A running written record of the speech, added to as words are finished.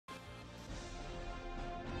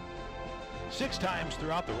6 times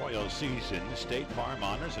throughout the Royal season, State Farm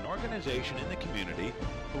honors an organization in the community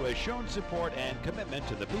who has shown support and commitment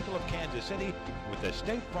to the people of Kansas City with the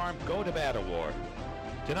State Farm Go to Bat Award.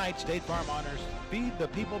 Tonight, State Farm honors Feed the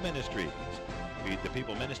People Ministries. Feed the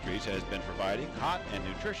People Ministries has been providing hot and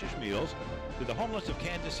nutritious meals to the homeless of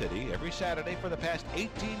Kansas City every Saturday for the past 18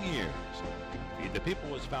 years. Feed the People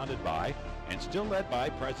was founded by and still led by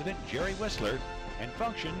President Jerry Whisler and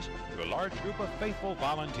functions through a large group of faithful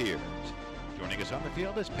volunteers. Joining us on the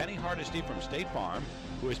field is Penny Hardesty from State Farm,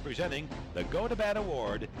 who is presenting the Go to Bat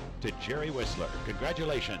Award to Jerry Whisler.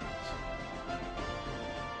 Congratulations.